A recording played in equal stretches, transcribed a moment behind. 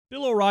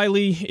Bill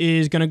O'Reilly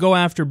is going to go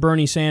after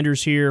Bernie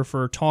Sanders here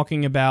for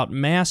talking about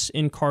mass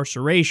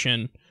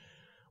incarceration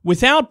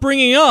without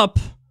bringing up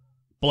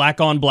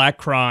black-on-black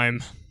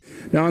crime.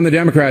 Now, on the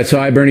Democrat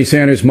side, Bernie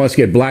Sanders must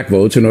get black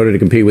votes in order to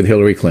compete with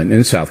Hillary Clinton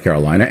in South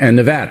Carolina and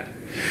Nevada.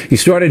 He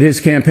started his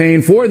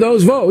campaign for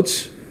those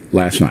votes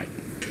last night.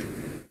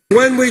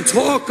 When we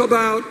talk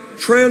about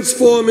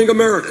transforming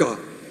America,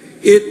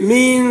 it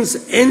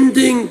means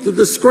ending the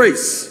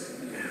disgrace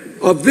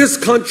of this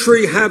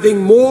country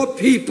having more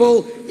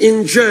people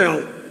in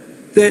jail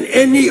than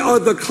any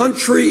other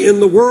country in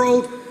the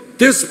world,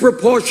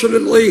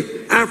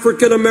 disproportionately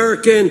African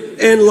American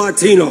and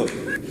Latino.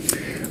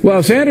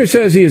 Well, Sanders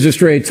says he is a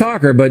straight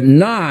talker, but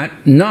not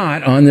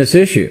on this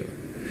issue.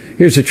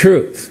 Here's the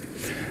truth.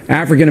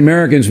 African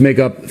Americans make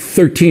up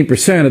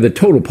 13% of the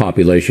total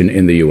population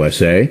in the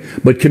USA,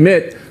 but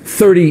commit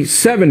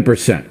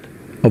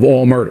 37% of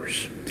all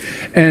murders.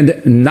 And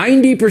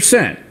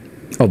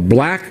 90% of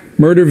black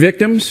murder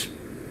victims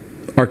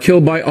are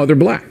killed by other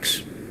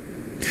blacks.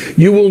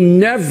 You will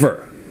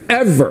never,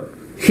 ever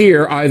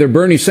hear either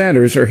Bernie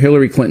Sanders or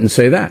Hillary Clinton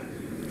say that.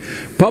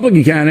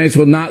 Republican candidates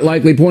will not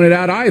likely point it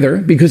out either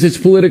because it's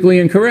politically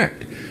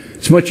incorrect.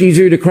 It's much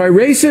easier to cry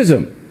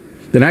racism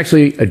than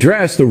actually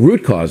address the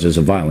root causes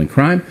of violent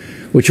crime,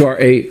 which are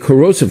a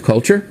corrosive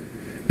culture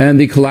and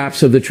the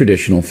collapse of the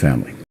traditional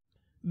family.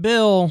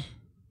 Bill,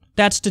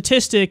 that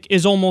statistic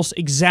is almost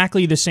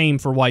exactly the same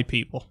for white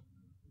people.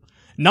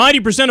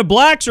 90% of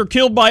blacks are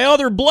killed by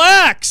other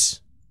blacks.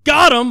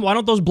 Got 'em. Why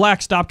don't those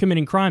blacks stop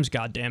committing crimes,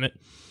 goddammit?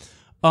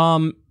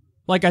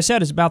 Like I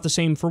said, it's about the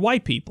same for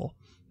white people.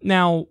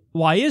 Now,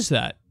 why is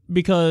that?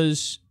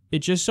 Because it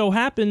just so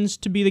happens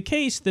to be the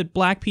case that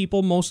black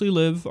people mostly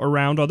live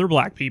around other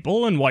black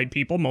people and white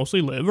people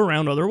mostly live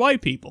around other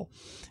white people.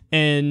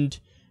 And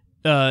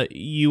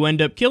you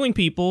end up killing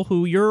people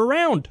who you're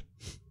around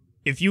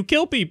if you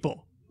kill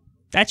people.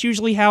 That's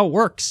usually how it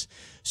works.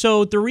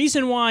 So the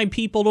reason why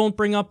people don't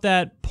bring up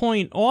that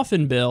point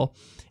often, Bill,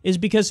 is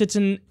because it's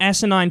an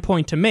asinine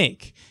point to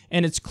make.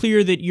 And it's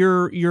clear that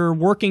you're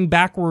working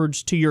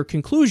backwards to your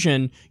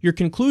conclusion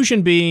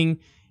being,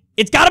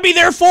 it's got to be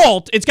their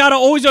fault. It's got to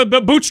always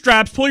be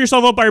bootstraps. Pull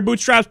yourself up by your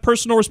bootstraps.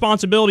 Personal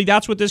responsibility.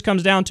 That's what this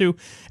comes down to.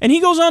 And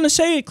he goes on to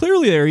say it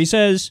clearly there. He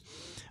says,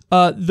 we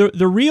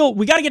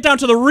got to get down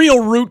to the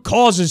real root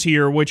causes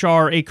here, which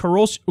are a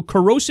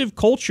corrosive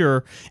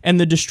culture and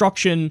the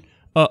destruction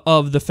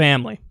of the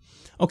family.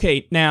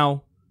 Okay,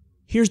 now,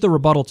 here's the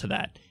rebuttal to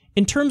that.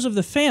 In terms of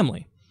the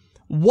family,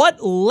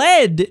 what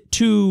led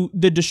to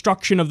the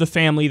destruction of the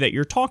family that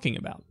you're talking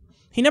about?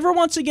 He never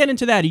wants to get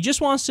into that. He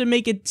just wants to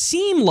make it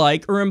seem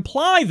like or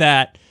imply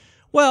that,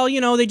 well, you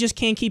know, they just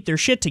can't keep their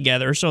shit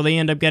together, so they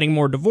end up getting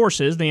more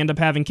divorces. They end up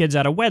having kids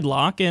out of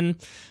wedlock, and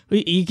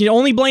you can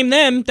only blame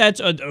them. That's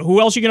who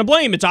else are you going to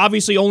blame? It's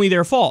obviously only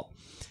their fault.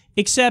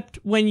 Except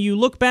when you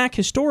look back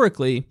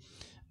historically,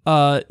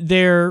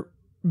 there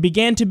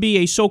began to be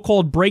a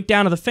so-called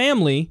breakdown of the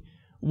family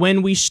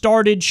when we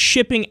started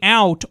shipping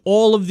out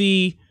all of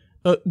the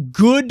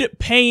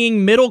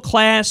good-paying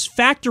middle-class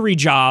factory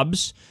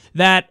jobs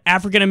that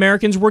African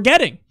Americans were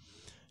getting.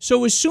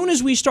 So as soon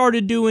as we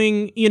started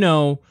doing,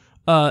 NAFTA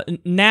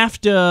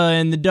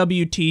and the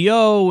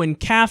WTO and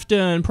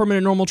CAFTA and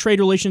permanent normal trade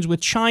relations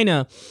with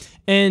China,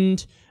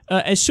 and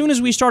as soon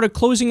as we started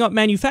closing up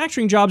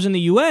manufacturing jobs in the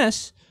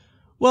U.S.,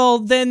 well,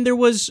 then there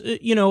was,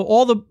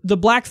 all the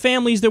black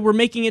families that were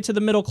making it to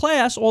the middle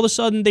class, all of a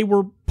sudden they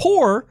were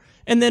poor,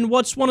 and then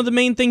what's one of the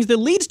main things that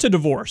leads to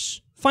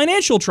divorce?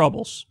 Financial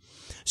troubles.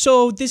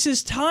 So this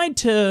is tied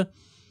to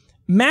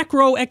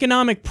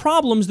macroeconomic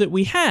problems that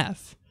we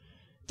have.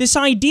 This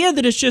idea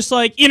that it's just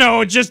like,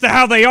 it's just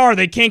how they are.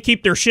 They can't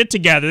keep their shit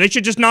together. They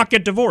should just not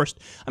get divorced.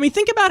 I mean,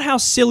 think about how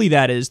silly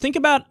that is. Think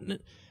about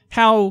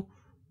how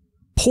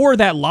poor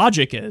that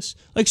logic is.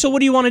 Like, so what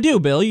do you want to do,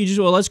 Bill? You just,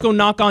 let's go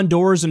knock on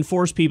doors and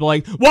force people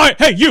like, why?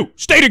 Hey, you,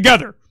 stay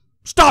together.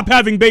 Stop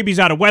having babies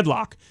out of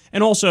wedlock.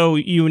 And also,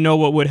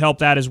 what would help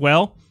that as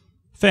well?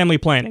 Family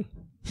planning.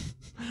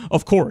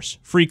 Of course,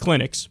 free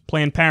clinics,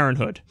 Planned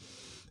Parenthood,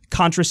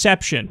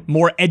 contraception,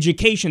 more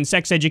education,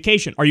 sex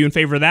education. Are you in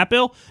favor of that,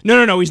 Bill?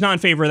 No, he's not in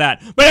favor of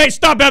that. But hey,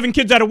 stop having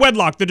kids out of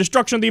wedlock, the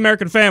destruction of the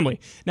American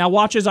family. Now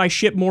watch as I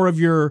ship more of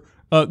your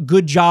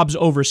good jobs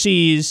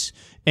overseas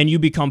and you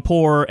become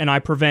poor and I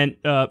prevent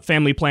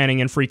family planning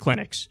and free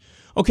clinics.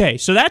 Okay,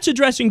 so that's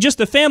addressing just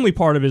the family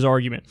part of his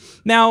argument.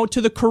 Now, to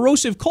the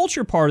corrosive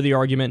culture part of the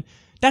argument,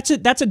 that's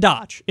a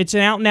dodge. It's an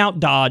out-and-out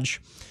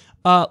dodge.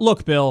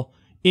 Look, Bill,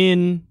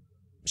 in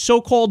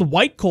so-called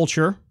white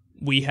culture,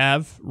 we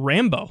have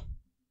Rambo,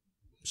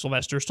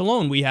 Sylvester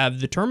Stallone. We have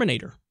The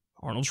Terminator,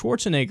 Arnold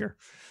Schwarzenegger.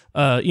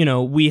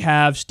 We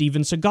have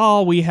Steven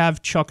Seagal. We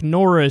have Chuck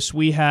Norris.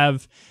 We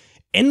have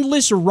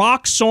endless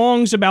rock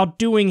songs about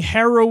doing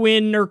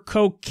heroin or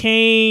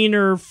cocaine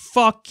or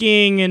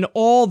fucking and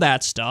all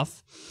that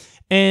stuff.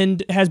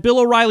 And has Bill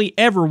O'Reilly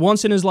ever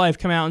once in his life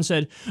come out and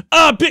said,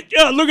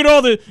 look at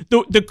all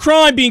the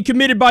crime being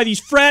committed by these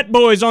frat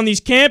boys on these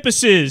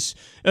campuses.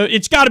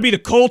 It's got to be the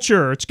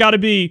culture. It's got to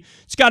be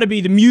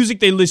the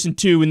music they listen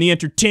to and the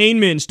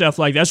entertainment and stuff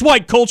like that. That's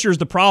white culture is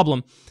the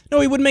problem.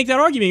 No, he wouldn't make that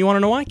argument. You want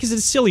to know why? Because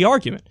it's a silly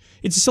argument.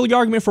 It's a silly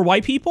argument for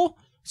white people.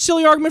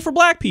 Silly argument for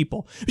black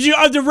people.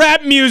 The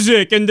rap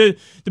music and the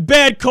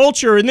bad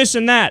culture and this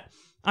and that.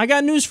 I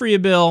got news for you,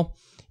 Bill.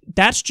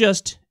 That's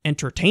just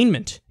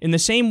entertainment. In the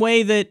same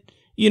way that,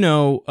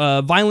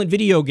 violent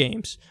video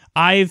games.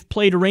 I've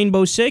played a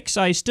Rainbow Six.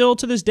 I still,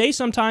 to this day,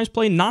 sometimes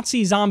play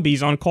Nazi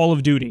zombies on Call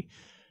of Duty.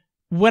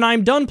 When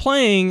I'm done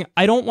playing,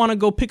 I don't want to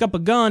go pick up a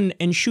gun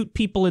and shoot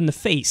people in the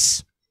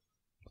face.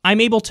 I'm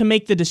able to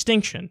make the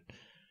distinction.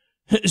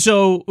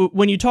 So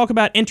when you talk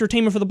about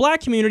entertainment for the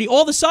black community,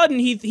 all of a sudden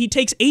he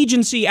takes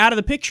agency out of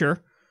the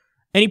picture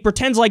and he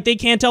pretends like they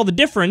can't tell the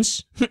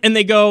difference and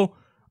they go,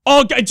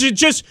 oh,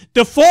 just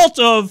the fault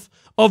of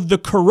the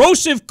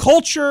corrosive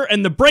culture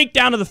and the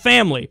breakdown of the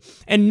family.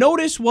 And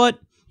notice what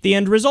the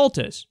end result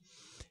is.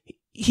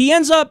 He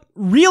ends up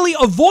really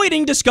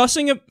avoiding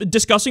discussing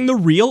the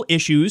real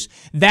issues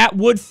that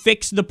would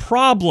fix the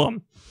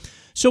problem.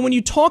 So when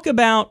you talk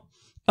about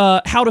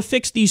how to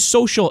fix these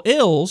social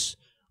ills,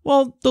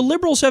 well, the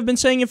liberals have been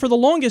saying it for the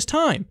longest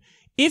time.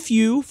 If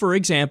you, for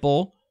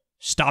example,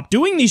 stop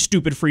doing these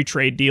stupid free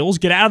trade deals,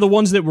 get out of the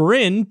ones that we're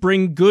in,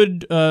 bring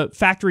good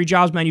factory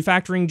jobs,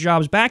 manufacturing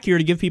jobs back here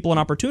to give people an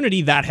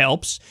opportunity, that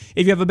helps.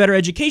 If you have a better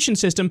education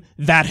system,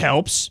 that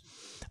helps.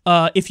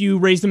 If you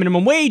raise the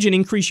minimum wage and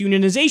increase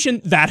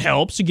unionization, that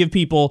helps to give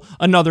people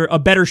a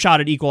better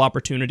shot at equal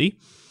opportunity.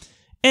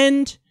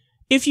 And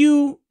if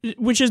you,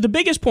 which is the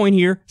biggest point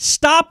here,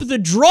 stop the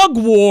drug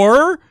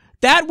war,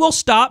 that will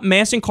stop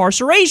mass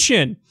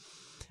incarceration.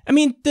 I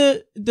mean,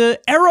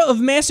 the era of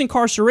mass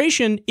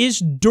incarceration is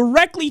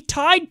directly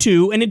tied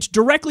to, and it's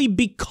directly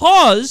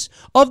because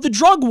of the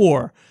drug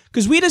war.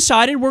 Because we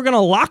decided we're going to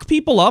lock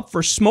people up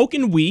for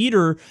smoking weed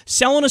or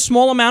selling a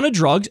small amount of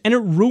drugs, and it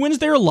ruins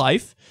their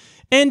life.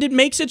 And it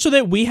makes it so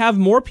that we have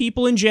more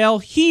people in jail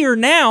here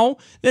now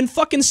than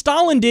fucking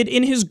Stalin did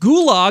in his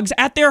gulags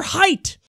at their height.